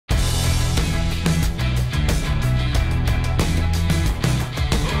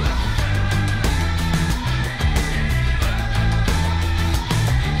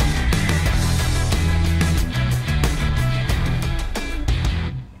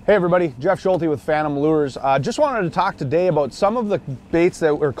Hey everybody, Jeff Schulte with Phantom Lures. Just wanted to talk today about some of the baits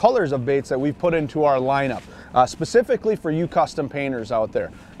or colors of baits that we've put into our lineup, specifically for you custom painters out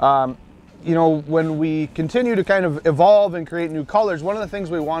there. You know, when we continue to kind of evolve and create new colors, one of the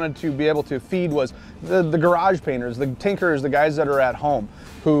things we wanted to be able to feed was the garage painters, the tinkerers, the guys that are at home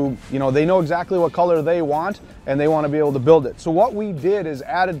who, you know, they know exactly what color they want and they want to be able to build it. So what we did is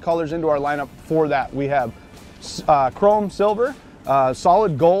added colors into our lineup for that. We have chrome silver,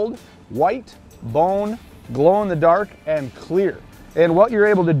 solid gold, white, bone, glow in the dark, and clear. And what you're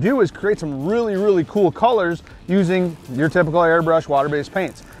able to do is create some really cool colors using your typical airbrush water-based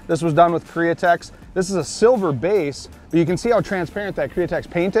paints. This was done with Createx. This is a silver base, but you can see how transparent that Createx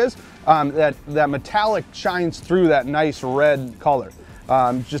paint is. That metallic shines through that nice red color.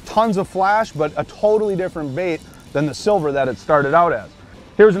 Just tons of flash, but a totally different bait than the silver that it started out as.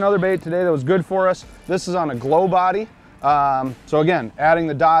 Here's another bait today that was good for us. This is on a glow body. So again, adding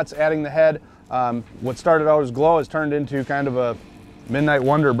the dots, adding the head. What started out as glow has turned into kind of a midnight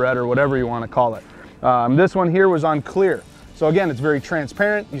wonder bread or whatever you want to call it. This one here was on clear. So again, it's very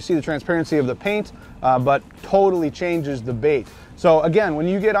transparent. You see the transparency of the paint, but totally changes the bait. So again, when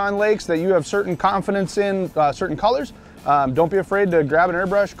you get on lakes that you have certain confidence in certain colors, don't be afraid to grab an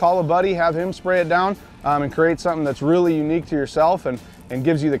airbrush, call a buddy, have him spray it down, and create something that's really unique to yourself and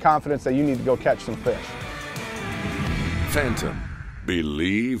gives you the confidence that you need to go catch some fish. Phantom.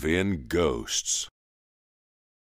 Believe in ghosts.